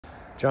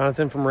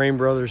Jonathan from Rain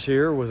Brothers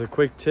here with a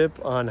quick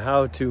tip on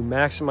how to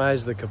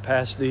maximize the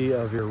capacity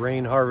of your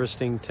rain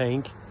harvesting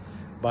tank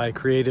by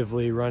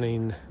creatively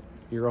running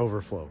your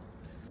overflow.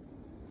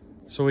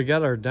 So we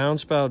got our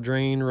downspout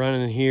drain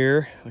running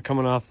here,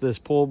 coming off this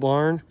pole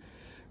barn,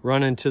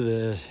 running to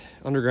the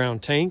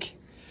underground tank.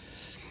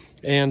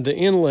 And the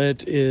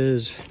inlet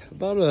is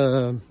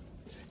about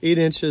 8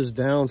 inches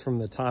down from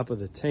the top of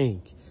the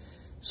tank.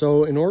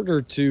 So in order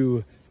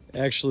to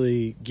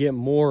actually get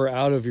more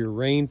out of your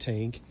rain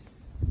tank,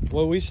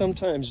 what we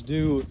sometimes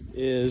do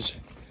is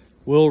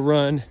we'll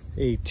run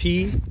a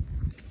T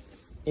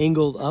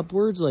angled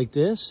upwards like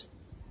this.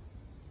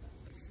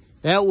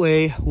 That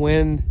way,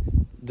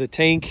 when the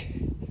tank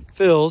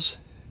fills,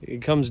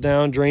 it comes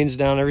down, drains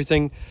down,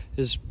 everything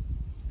is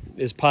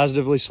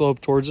positively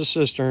sloped towards the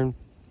cistern.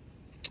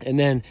 And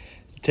then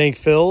the tank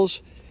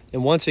fills,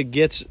 and once it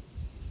gets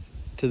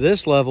to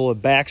this level,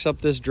 it backs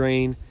up this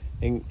drain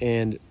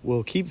and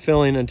will keep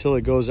filling until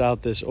it goes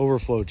out this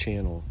overflow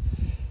channel.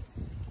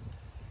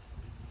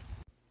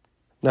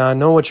 Now, I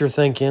know what you're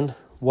thinking.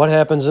 What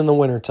happens in the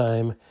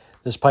wintertime?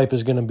 This pipe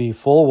is going to be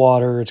full of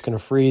water. It's going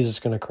to freeze. It's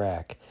going to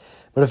crack.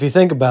 But if you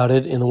think about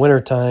it, in the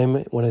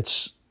wintertime, when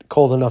it's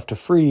cold enough to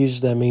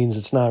freeze, that means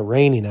it's not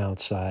raining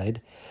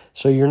outside.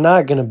 So you're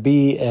not going to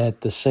be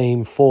at the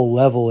same full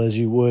level as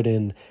you would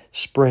in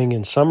spring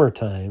and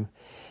summertime.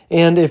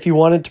 And if you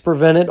wanted to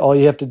prevent it, all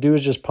you have to do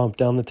is just pump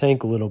down the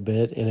tank a little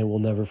bit and it will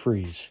never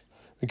freeze.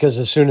 Because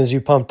as soon as you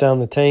pump down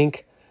the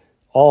tank,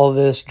 all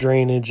this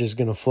drainage is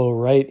going to flow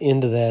right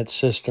into that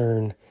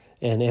cistern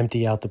and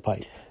empty out the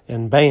pipe.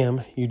 And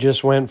bam, you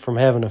just went from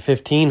having a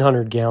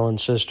 1,500-gallon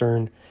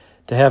cistern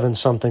to having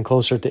something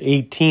closer to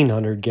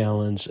 1,800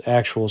 gallons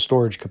actual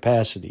storage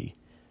capacity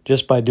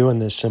just by doing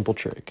this simple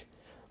trick.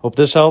 Hope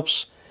this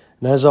helps.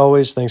 And as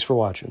always, thanks for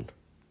watching.